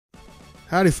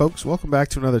Howdy folks, welcome back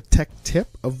to another tech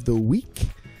tip of the week.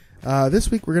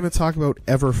 This week we're going to talk about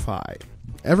Everfi.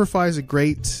 Everfi is a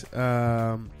great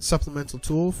supplemental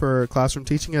tool for classroom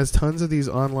teaching. It has tons of these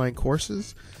online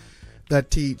courses that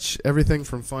teach everything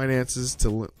from finances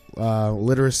to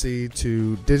literacy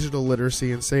to digital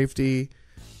literacy and safety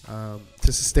to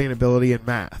sustainability and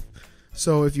math.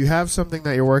 So if you have something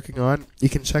that you're working on, you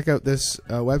can check out this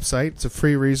website. It's a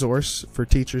free resource for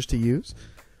teachers to use.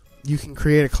 You can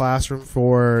create a classroom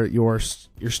for your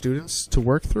students to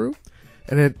work through,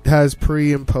 and it has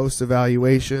pre and post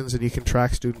evaluations, and you can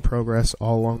track student progress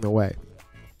all along the way.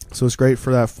 So it's great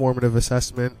for that formative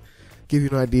assessment, give you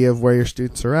an idea of where your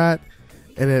students are at,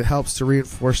 and it helps to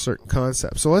reinforce certain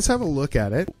concepts. So let's have a look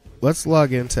at it. Let's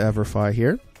log into Everfi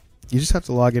here. You just have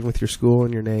to log in with your school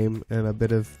and your name and a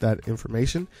bit of that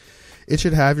information. It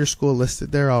should have your school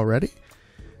listed there already.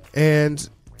 And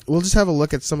we'll just have a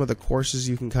look at some of the courses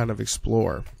you can kind of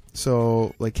explore.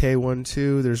 So like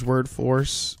K1-2, there's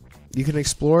WordForce. You can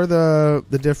explore the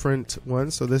different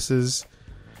ones. So this is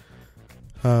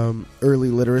early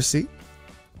literacy.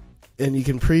 And you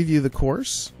can preview the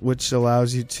course, which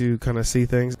allows you to kind of see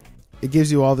things. It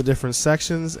gives you all the different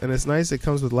sections, and it's nice. It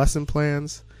comes with lesson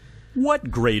plans.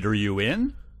 What grade are you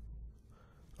in?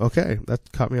 Okay,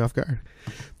 that caught me off guard.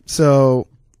 So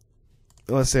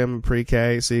let's say I'm in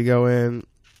pre-K. So you go in,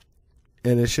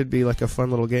 and it should be like a fun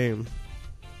little game.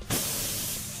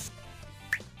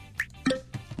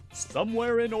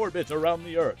 Somewhere in orbit around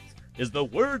the Earth is the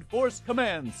WordForce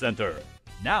Command Center.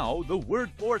 Now the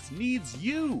WordForce needs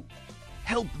you.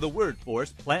 Help the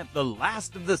WordForce plant the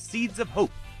last of the seeds of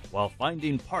hope while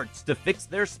finding parts to fix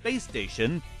their space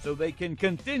station so they can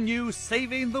continue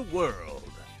saving the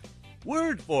world.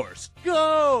 WordForce,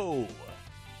 go!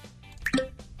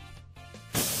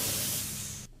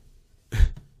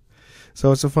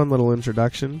 So it's a fun little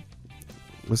introduction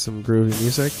with some groovy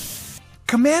music.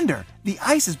 Commander, the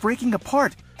ice is breaking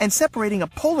apart and separating a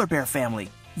polar bear family.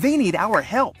 They need our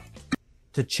help.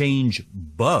 To change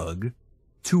bug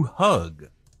to hug.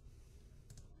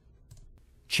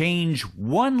 Change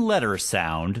one letter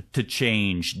sound to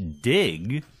change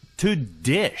dig to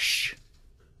dish.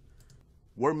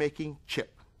 We're making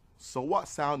chip. So what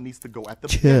sound needs to go at the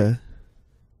beginning?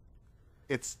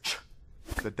 It's ch.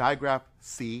 The digraph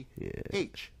C,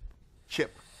 H.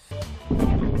 Chip.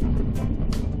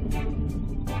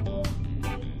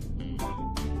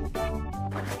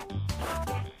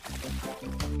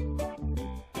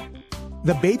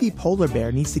 The baby polar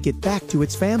bear needs to get back to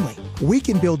its family. We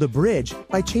can build a bridge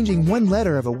by changing one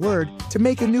letter of a word to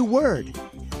make a new word.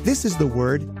 This is the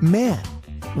word man.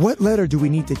 What letter do we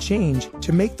need to change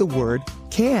to make the word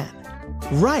can?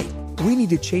 Right, we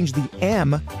need to change the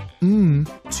M,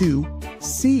 to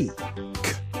C.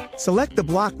 K. Select the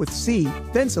block with C,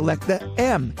 then select the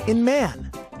M in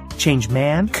man. Change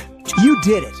man. K. You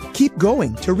did it. Keep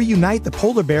going to reunite the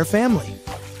polar bear family.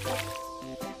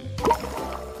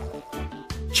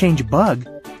 Change bug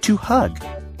to hug.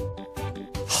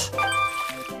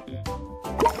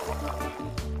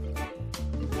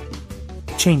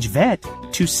 Change vet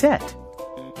to set.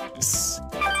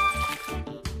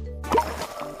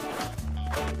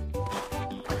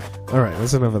 All right,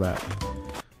 that's enough of that.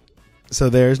 So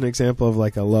there's an example of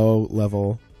like a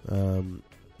low-level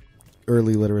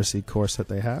early literacy course that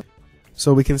they have.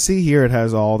 So we can see here it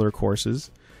has all their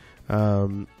courses.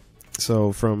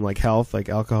 So from like health, like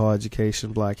alcohol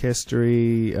education, black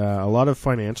history, a lot of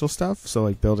financial stuff. So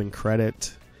like building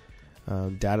credit,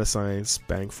 data science,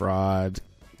 bank fraud,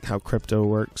 how crypto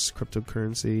works,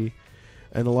 cryptocurrency,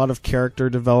 and a lot of character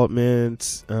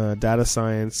development, data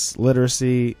science,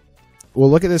 literacy. Well,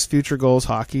 look at this Future Goals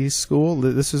Hockey School.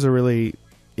 This is a really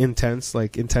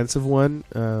intensive one.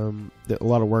 A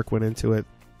lot of work went into it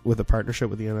with a partnership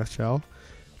with the NHL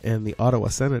and the Ottawa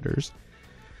Senators.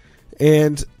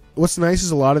 And what's nice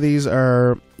is a lot of these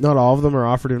are, not all of them are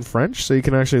offered in French, so you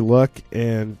can actually look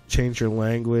and change your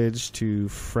language to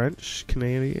French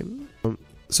Canadian.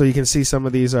 So you can see some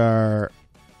of these are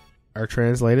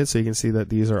translated, so you can see that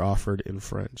these are offered in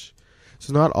French.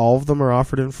 So not all of them are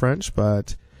offered in French,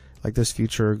 but like this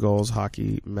Future Goals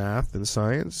Hockey Math and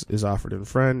Science is offered in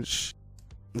French,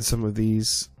 and some of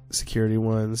these security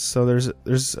ones. So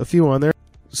there's a few on there.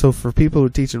 So for people who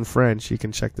teach in French, you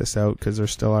can check this out because there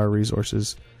still are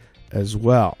resources as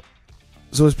well.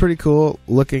 So it's pretty cool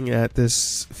looking at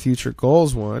this Future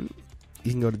Goals one. You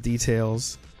can go to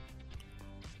details,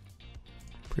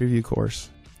 preview course,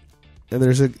 and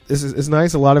it's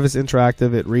nice. A lot of it's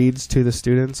interactive. It reads to the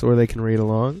students, or they can read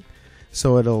along.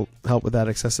 So it'll help with that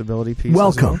accessibility piece.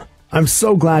 Welcome. Well. I'm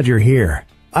so glad you're here.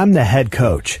 I'm the head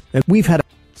coach, and we've had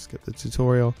skip the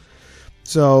tutorial.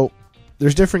 So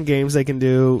there's different games they can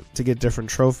do to get different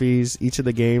trophies. Each of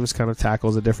the games kind of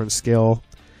tackles a different skill.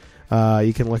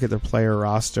 You can look at their player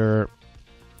roster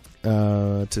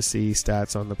to see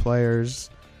stats on the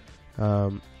players.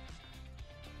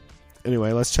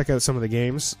 Anyway, let's check out some of the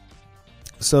games.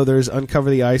 So there's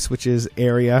Uncover the Ice, which is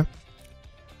area.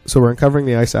 So we're uncovering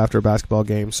the ice after a basketball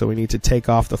game, so we need to take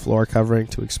off the floor covering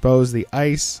to expose the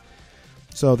ice.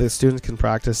 So the students can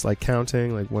practice like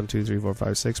counting, like 1, 2, 3, 4,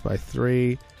 5, 6 by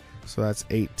 3. So that's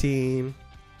 18.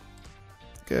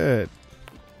 Good.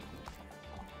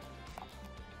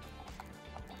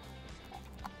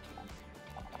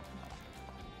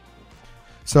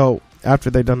 So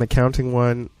after they've done the counting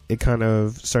one, it kind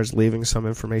of starts leaving some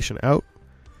information out.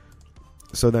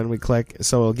 So then we click,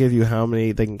 so it'll give you how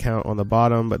many they can count on the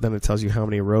bottom, but then it tells you how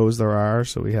many rows there are.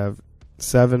 So we have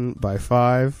 7 by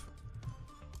 5.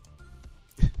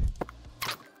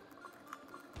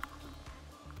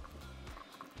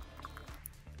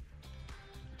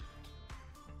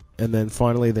 And then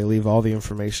finally they leave all the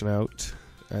information out,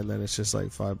 and then it's just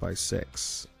like 5 by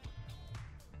 6.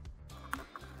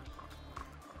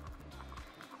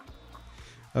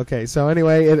 Okay, so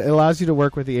anyway, it allows you to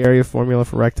work with the area formula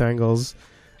for rectangles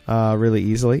really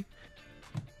easily.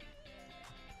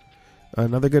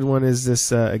 Another good one is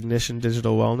this Ignition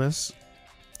Digital Wellness.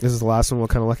 This is the last one we'll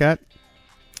kind of look at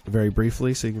very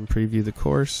briefly, so you can preview the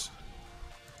course.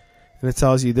 And it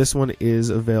tells you this one is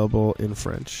available in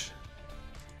French.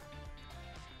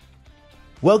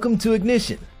 Welcome to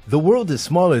Ignition. The world is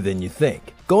smaller than you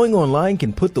think. Going online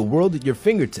can put the world at your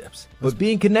fingertips, but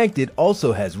being connected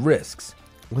also has risks.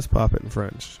 Let's pop it in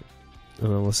French.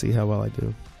 And then we'll see how well I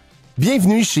do.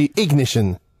 Bienvenue chez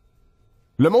Ignition.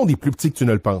 Le monde est plus petit que tu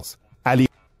ne le penses. Allez.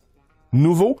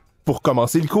 Nouveau, pour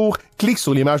commencer le cours, clique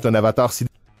sur l'image d'un avatar ci.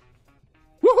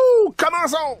 Wouhou!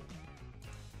 Commençons!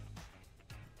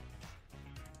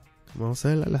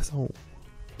 Commencez la leçon.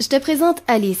 Je te présente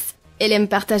Alice. Elle aime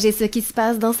partager ce qui se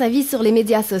passe dans sa vie sur les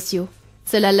médias sociaux.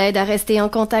 Cela l'aide à rester en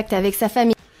contact avec sa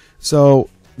famille. So,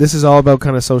 this is all about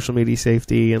kind of social media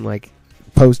safety and like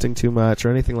posting too much or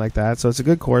anything like that. So it's a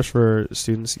good course for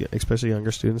students, especially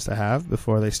younger students, to have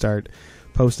before they start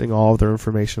posting all of their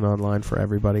information online for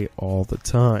everybody all the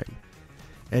time.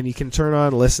 And you can turn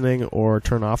on listening or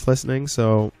turn off listening.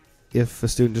 So if a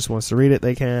student just wants to read it,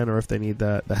 they can, or if they need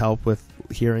the help with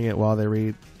hearing it while they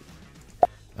read,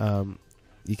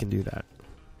 you can do that.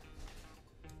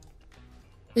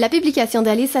 La publication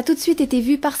d'Alice a tout de suite été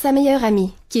vue par sa meilleure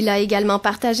amie, qui l'a également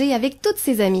partagée avec toutes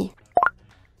ses amies.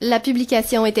 La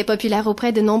publication était populaire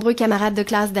auprès de nombreux camarades de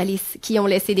classe d'Alice, qui ont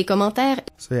laissé des commentaires.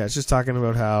 So yeah, it's just talking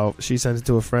about how she sent it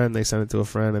to a friend, they sent it to a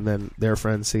friend, and then their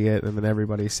friends see it, and then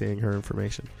everybody's seeing her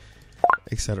information,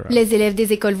 etc. Les élèves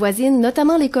des écoles voisines,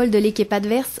 notamment l'école de l'équipe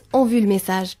adverse, ont vu le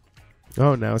message.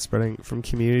 Oh, now it's spreading from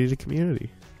community to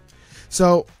community.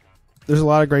 So there's a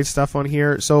lot of great stuff on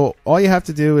here. So all you have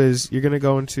to do is you're going to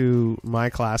go into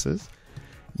My Classes.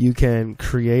 You can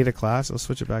create a class. I'll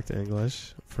switch it back to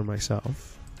English for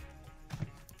myself.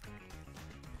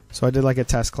 So I did like a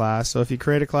test class. So if you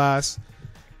create a class,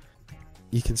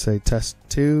 you can say test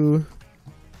 2.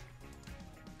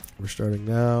 We're starting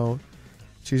now.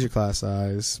 Choose your class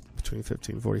size between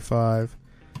 15 and 45.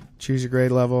 Choose your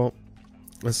grade level.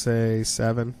 Let's say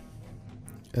 7.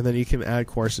 And then you can add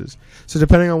courses. So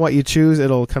depending on what you choose,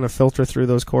 it'll kind of filter through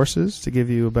those courses to give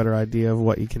you a better idea of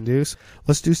what you can do. So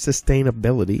let's do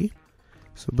sustainability.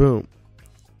 So boom.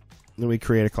 Then we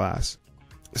create a class.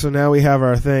 So now we have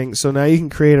our thing. So now you can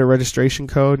create a registration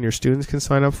code and your students can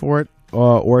sign up for it.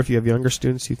 Or if you have younger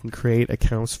students, you can create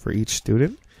accounts for each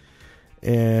student.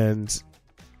 And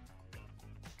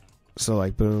so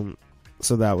like boom.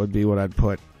 So that would be what I'd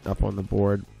put up on the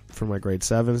board for my grade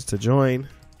 7s to join.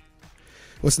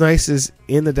 What's nice is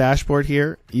in the dashboard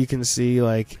here, you can see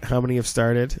like how many have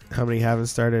started, how many haven't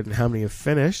started, and how many have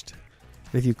finished.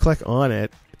 And if you click on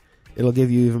it, it'll give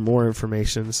you even more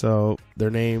information. So their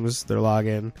names, their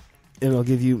login, and it'll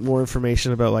give you more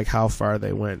information about like how far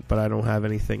they went. But I don't have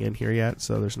anything in here yet,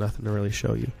 so there's nothing to really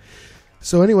show you.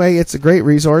 So anyway, it's a great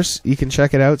resource. You can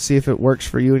check it out, see if it works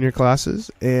for you in your classes,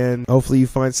 and hopefully you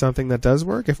find something that does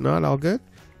work. If not, all good.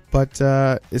 But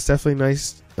it's definitely a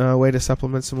nice way to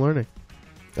supplement some learning.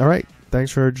 All right.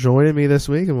 Thanks for joining me this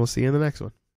week, and we'll see you in the next one.